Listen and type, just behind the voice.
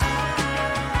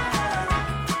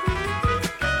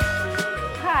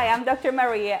I'm Dr.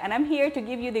 Maria, and I'm here to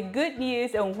give you the good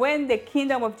news on when the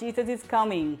kingdom of Jesus is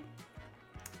coming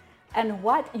and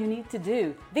what you need to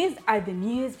do. These are the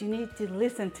news you need to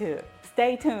listen to.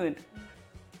 Stay tuned.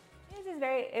 This is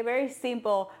very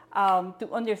simple to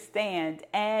understand.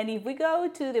 And if we go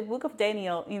to the book of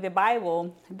Daniel in the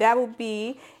Bible, that will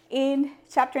be in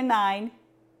chapter 9,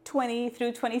 20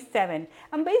 through 27.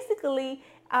 And basically,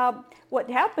 what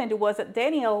happened was that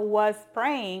Daniel was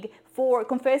praying for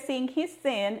confessing his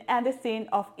sin and the sin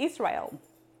of Israel.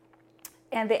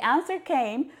 And the answer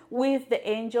came with the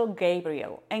angel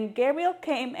Gabriel. And Gabriel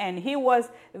came and he was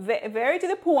very to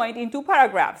the point in 2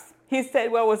 paragraphs. He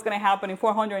said what was going to happen in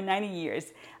 490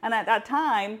 years. And at that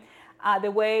time,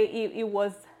 the way it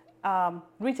was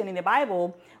written in the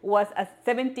Bible was a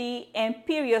 70 and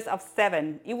periods of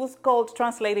 7. It was called,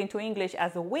 translated into English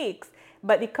as weeks,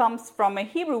 but it comes from a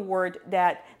Hebrew word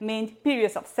that meant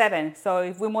periods of 7. So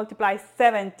if we multiply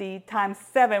 70 times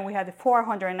 7, we have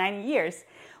 490 years,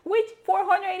 which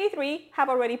 483 have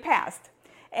already passed.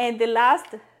 And the last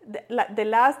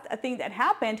thing that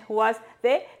happened was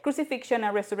the crucifixion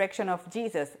and resurrection of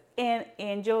Jesus. And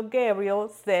angel Gabriel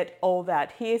said all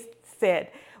that. He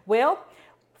said, well,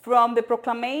 from the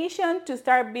proclamation to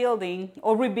start building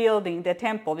or rebuilding the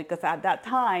temple, because at that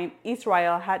time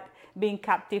Israel had been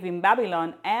captive in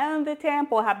Babylon and the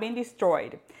temple had been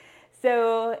destroyed.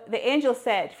 So the angel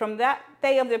said, from that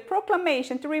day of the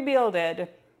proclamation to rebuild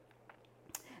it,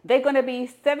 they're going to be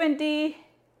 70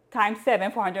 times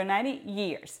 7, 490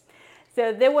 years.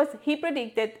 So he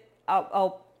predicted,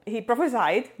 he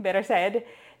prophesied, better said,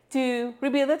 to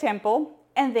rebuild the temple,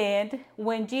 and then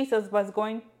when Jesus was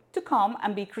going to come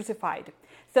and be crucified.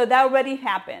 So that already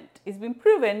happened. It's been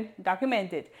proven,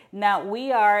 documented. Now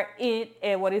we are in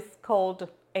what is called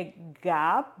a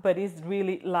gap, but it's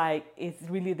really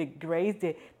the grace,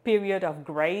 the period of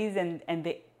grace, and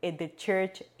the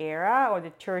church era or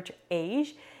the church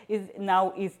age is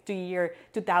the year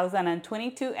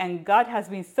 2022, and God has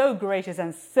been so gracious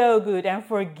and so good and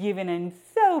forgiving and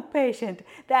so patient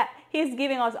that He's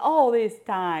giving us all this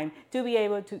time to be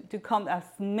able to come, as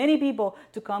many people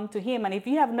to come to Him. And if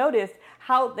you have noticed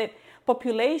how the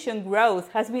population growth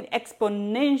has been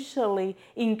exponentially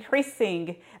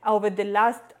increasing over the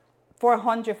last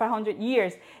 400, 500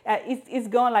 years, it's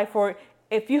gone like for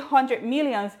a few hundred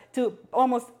millions to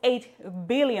almost 8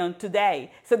 billion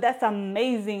today. So that's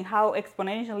amazing how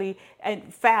exponentially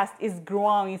and fast it's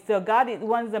growing. So God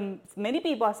wants as many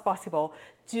people as possible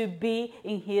to be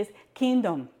in His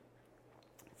kingdom.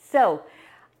 So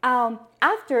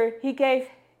after He gave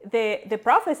the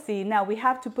prophecy, now we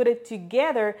have to put it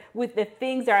together with the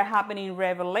things that are happening in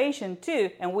Revelation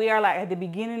too. And we are like at the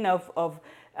beginning of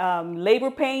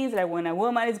labor pains, like when a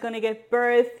woman is going to give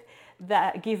birth,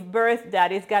 that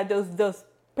it's got those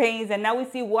pains. And now we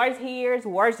see wars here,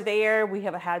 wars there. We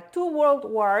have had 2 world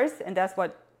wars, and that's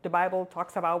what the Bible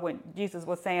talks about when Jesus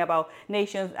was saying about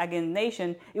nations against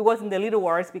nation. It wasn't the little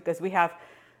wars, because we have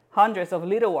hundreds of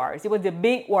little wars. It was the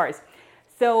big wars.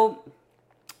 So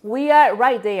we are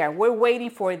right there. We're waiting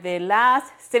for the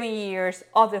last 7 years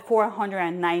of the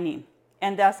 490.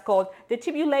 And that's called the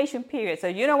tribulation period. So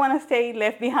you don't want to stay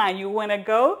left behind. You want to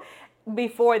go.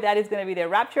 Before that is going to be the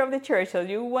rapture of the church. So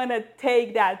you want to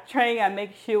take that train and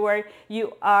make sure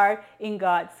you are in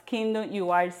God's kingdom, you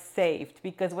are saved.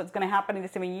 Because what's going to happen in the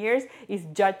 7 years is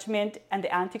judgment, and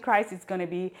the Antichrist is going to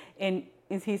be in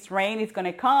his reign. Is going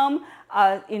to come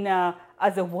as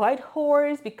a white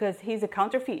horse, because he's a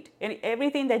counterfeit. And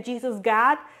everything that Jesus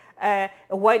got, a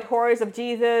white horse of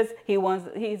Jesus,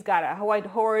 he's got a white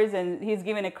horse, and he's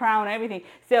given a crown and everything.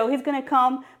 So he's going to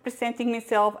come presenting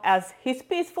himself as he's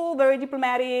peaceful, very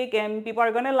diplomatic, and people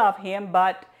are going to love him.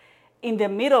 But in the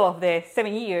middle of the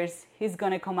 7 years, he's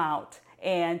going to come out,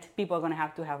 and people are going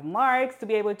to have marks to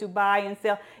be able to buy and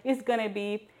sell. It's going to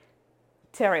be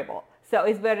terrible. So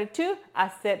it's better to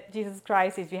accept Jesus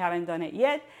Christ if you haven't done it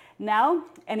yet. Now,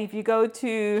 and if you go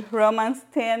to Romans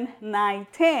 10, 9,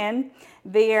 10,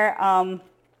 there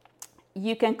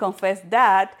you can confess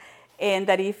that, and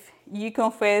that if you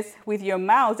confess with your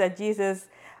mouth that Jesus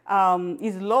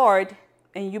is Lord,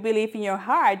 and you believe in your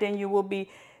heart, then you will be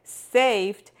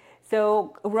saved.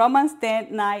 So Romans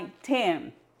 10, 9,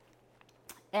 10.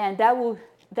 And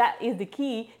that is the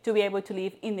key to be able to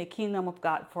live in the kingdom of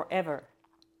God forever.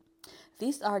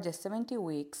 These are the 70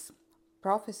 weeks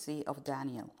prophecy of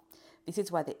Daniel. This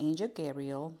is what the angel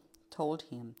Gabriel told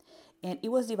him. And it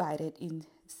was divided in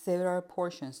several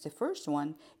portions. The first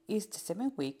one is the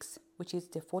 7 weeks, which is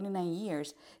the 49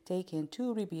 years taken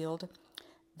to rebuild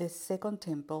the second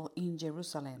temple in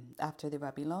Jerusalem after the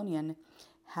Babylonian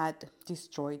had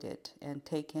destroyed it and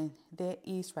taken the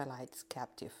Israelites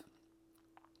captive.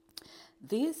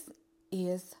 This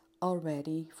is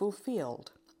already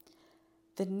fulfilled.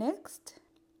 The next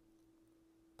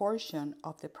portion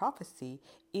of the prophecy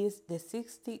is the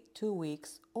 62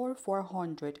 weeks or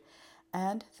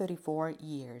 434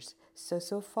 years.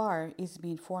 So far it's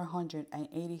been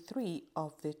 483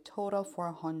 of the total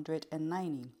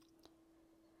 490.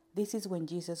 This is when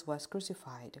Jesus was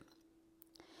crucified.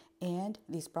 And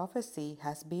this prophecy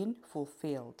has been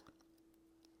fulfilled.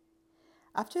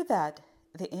 After that,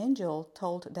 the angel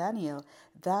told Daniel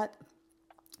that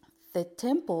the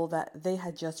temple that they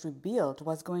had just rebuilt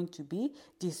was going to be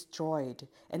destroyed,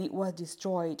 and it was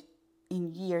destroyed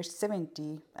in year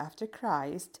 70 after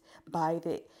Christ by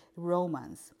the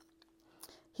Romans.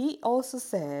 He also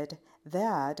said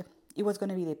that it was going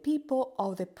to be the people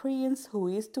of the prince who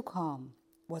is to come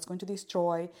was going to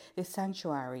destroy the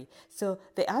sanctuary. So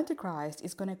the Antichrist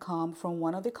is going to come from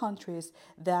one of the countries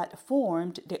that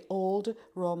formed the old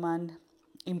Roman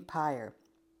Empire.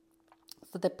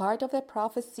 So the part of the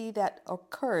prophecy that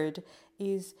occurred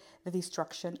is the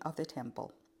destruction of the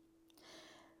temple.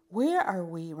 Where are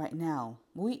we right now?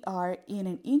 We are in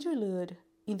an interlude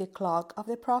in the clock of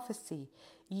the prophecy,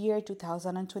 year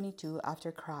 2022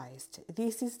 after Christ.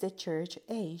 This is the church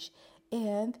age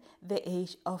and the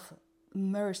age of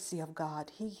mercy of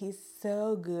God. He is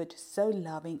so good, so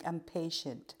loving and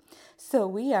patient. So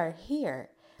we are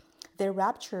here. The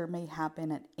rapture may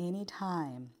happen at any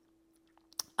time.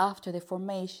 After the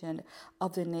formation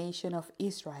of the nation of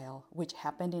Israel, which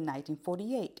happened in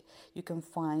 1948. You can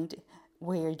find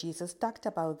where Jesus talked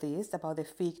about this, about the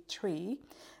fig tree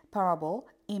parable,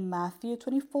 in Matthew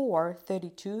 24,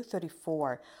 32,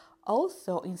 34.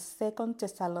 Also in 2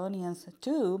 Thessalonians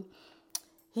 2,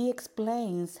 he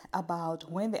explains about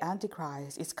when the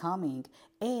Antichrist is coming,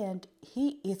 and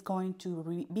he is going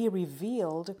to be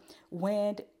revealed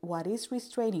when who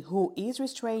is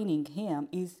restraining him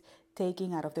is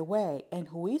taken out of the way, and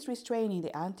who is restraining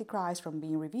the Antichrist from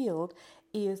being revealed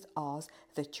is us,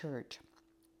 the church.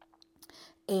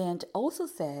 And also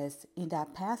says in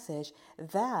that passage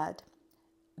that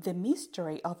the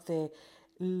mystery of the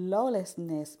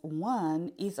lawlessness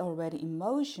one is already in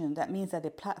motion. That means that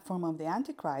the platform of the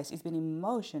Antichrist has been in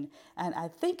motion, and I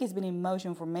think it's been in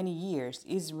motion for many years.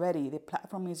 It's ready. The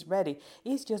platform is ready.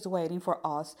 It's just waiting for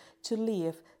us to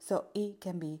live so it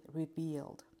can be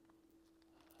revealed.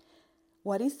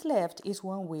 What is left is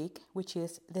 1 week, which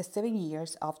is the 7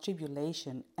 years of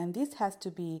tribulation, and this has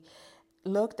to be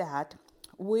looked at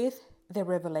with the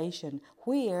Revelation,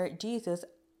 where Jesus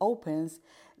opens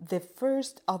the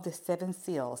first of the 7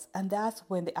 seals, and that's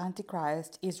when the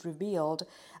Antichrist is revealed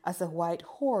as a white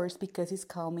horse, because he's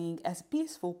coming as a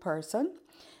peaceful person,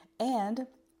 and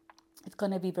it's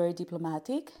going to be very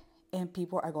diplomatic, and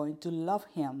people are going to love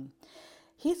him.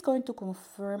 He's going to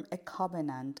confirm a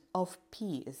covenant of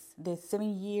peace, the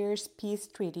 7 years peace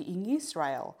treaty in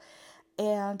Israel,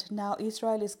 and now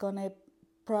Israel is going to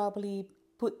probably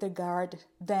put the guard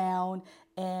down,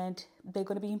 and they're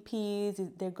going to be in peace.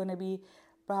 They're going to be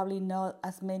probably not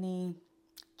as many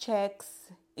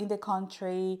checks in the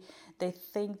country. They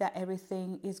think that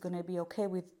everything is going to be okay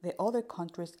with the other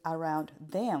countries around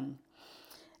them.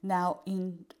 Now,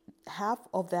 in half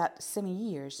of that 7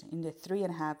 years, in the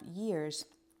 3.5 years,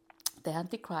 the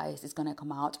Antichrist is going to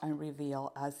come out and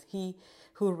reveal as he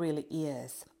who really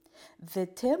is. The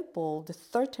temple, the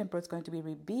third temple, is going to be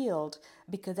rebuilt,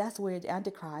 because that's where the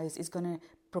Antichrist is going to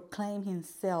proclaim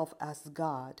himself as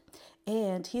God.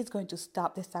 And he's going to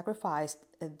stop the sacrifice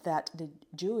that the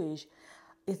Jewish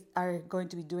are going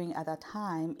to be doing at that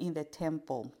time in the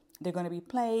temple. There are going to be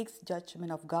plagues,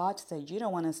 judgment of God. So you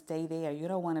don't want to stay there. You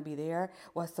don't want to be there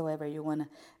whatsoever. You want to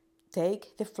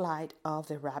take the flight of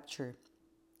the rapture.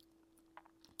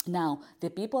 Now, the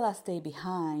people that stay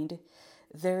behind,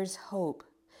 there's hope.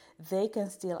 They can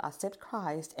still accept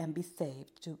Christ and be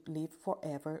saved to live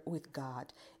forever with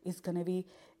God. It's going to be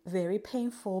very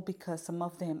painful, because some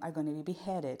of them are going to be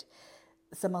beheaded.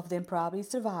 Some of them probably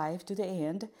survive to the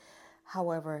end.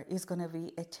 However, it's going to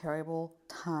be a terrible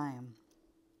time.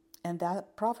 And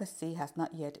that prophecy has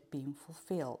not yet been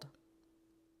fulfilled.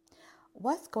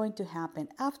 What's going to happen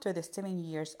after the 7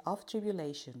 years of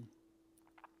tribulation?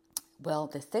 Well,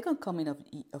 the second coming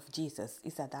of Jesus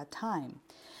is at that time.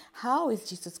 How is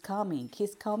Jesus coming?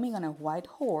 He's coming on a white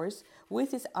horse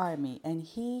with his army, and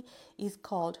he is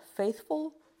called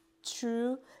Faithful,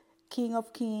 True, King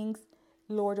of Kings,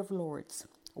 Lord of Lords.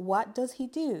 What does he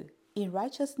do? In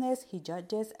righteousness, he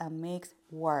judges and makes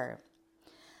war.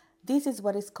 This is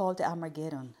what is called the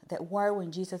Armageddon, that war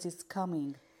when Jesus is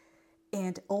coming,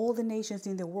 and all the nations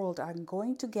in the world are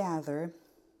going to gather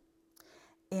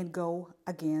and go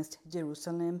against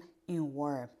Jerusalem in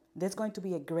war. There's going to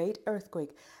be a great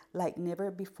earthquake like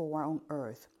never before on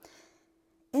earth.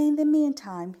 In the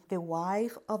meantime, the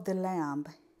wife of the Lamb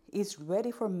is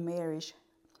ready for marriage,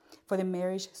 for the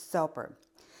marriage supper.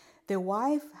 The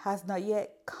wife has not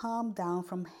yet come down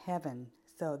from heaven.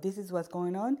 So this is what's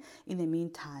going on in the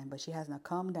meantime, but she has not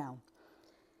come down.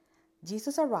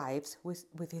 Jesus arrives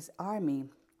with his army,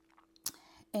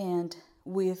 and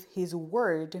with his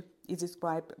word is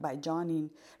described by John in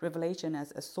Revelation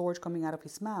as a sword coming out of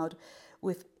his mouth,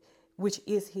 which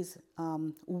is his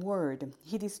word.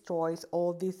 He destroys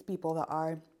all these people that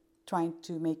are trying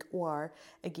to make war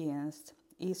against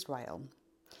Israel.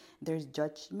 There's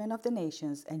judgment of the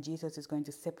nations, and Jesus is going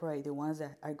to separate the ones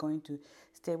that are going to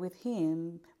stay with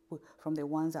him from the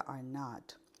ones that are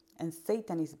not. And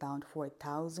Satan is bound for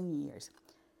 1,000 years.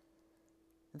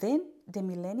 Then the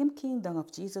millennium kingdom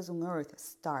of Jesus on earth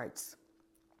starts.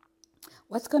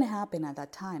 What's going to happen at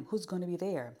that time? Who's going to be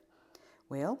there?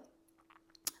 Well,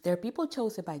 there are people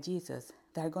chosen by Jesus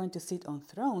that are going to sit on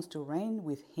thrones to reign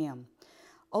with him.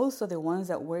 Also, the ones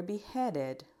that were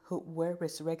beheaded, who were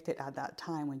resurrected at that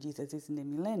time when Jesus is in the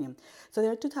millennium. So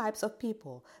there are two types of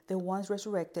people. The ones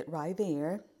resurrected right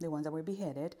there, the ones that were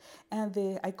beheaded,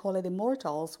 and I call it the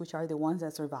mortals, which are the ones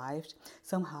that survived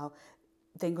somehow.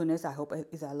 Thank goodness, I hope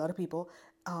it's a lot of people,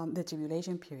 the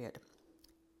tribulation period.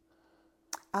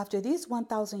 After these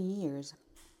 1,000 years,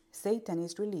 Satan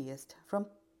is released from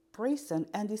prison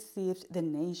and deceives the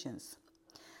nations.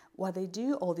 What they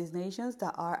do, all these nations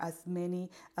that are as many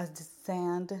as the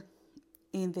sand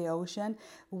in the ocean,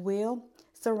 will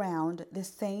surround the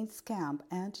saints' camp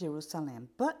and Jerusalem.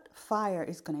 But fire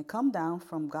is going to come down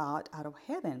from God out of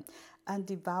heaven and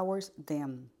devours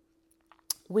them.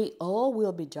 We all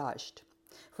will be judged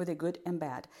for the good and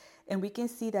bad. And we can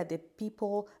see that the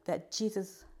people that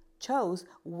Jesus chose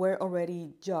were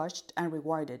already judged and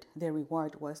rewarded. Their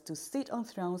reward was to sit on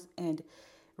thrones and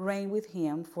reign with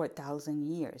him for 1,000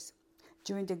 years.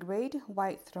 During the great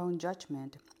white throne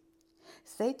judgment,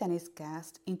 Satan is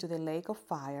cast into the lake of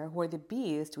fire where the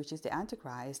beast, which is the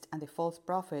Antichrist, and the false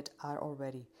prophet are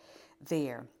already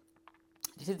there.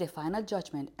 This is the final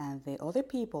judgment, and the other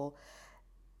people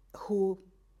who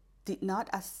did not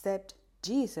accept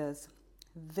Jesus,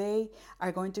 they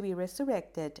are going to be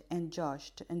resurrected and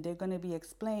judged, and they're going to be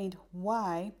explained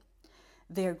why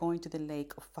they're going to the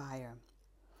lake of fire.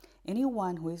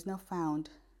 Anyone who is not found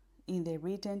in the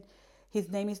written,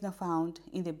 his name is not found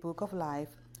in the book of life,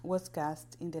 was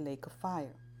cast in the lake of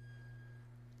fire.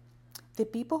 The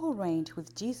people who reigned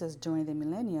with Jesus during the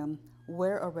millennium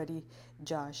were already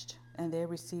judged, and they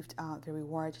received the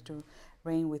reward to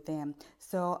reign with them.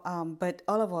 So, but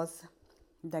all of us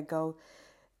that go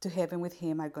to heaven with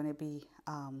him are going to be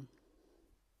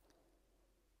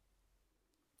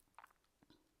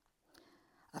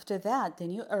after that, the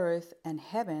new earth and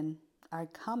heaven are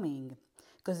coming,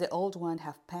 because the old one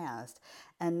have passed.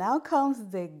 And now comes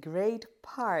the great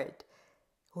part.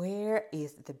 Where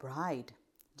is the bride?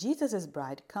 Jesus'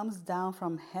 bride comes down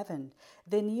from heaven,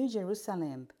 the new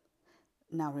Jerusalem.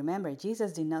 Now remember,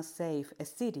 Jesus did not save a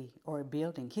city or a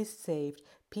building. He saved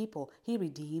people. He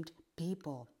redeemed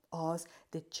people, us,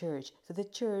 the church. So the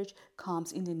church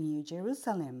comes in the new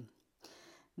Jerusalem.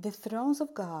 The thrones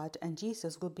of God and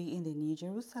Jesus will be in the new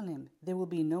Jerusalem. There will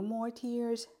be no more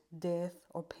tears, death,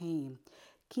 or pain.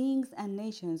 Kings and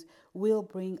nations will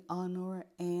bring honor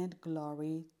and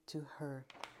glory to her.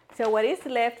 So what is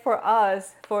left for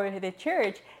us, for the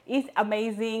church, is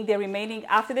amazing. The remaining,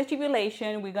 after the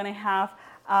tribulation, we're going to have,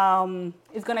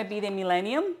 it's going to be the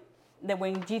millennium, that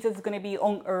when Jesus is going to be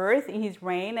on earth in his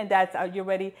reign, and that's, you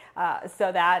already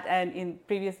saw that and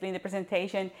previously in the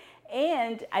presentation.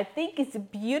 And I think it's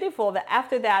beautiful that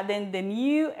after that, then the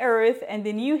new earth and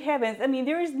the new heavens, I mean,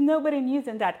 there is no better news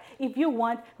than that. If you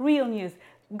want real news,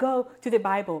 go to the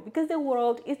Bible, because the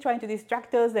world is trying to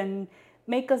distract us and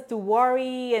make us to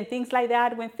worry and things like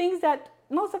that, when things that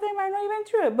most of them are not even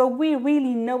true, but we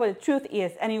really know what the truth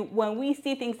is. And when we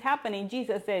see things happening,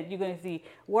 Jesus said, you're going to see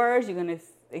wars, you're going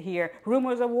to hear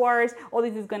rumors of wars, all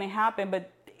this is going to happen,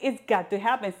 but it's got to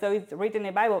happen. So it's written in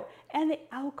the Bible, and the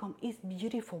outcome is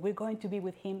beautiful. We're going to be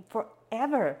with him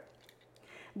forever.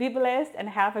 Be blessed and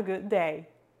have a good day.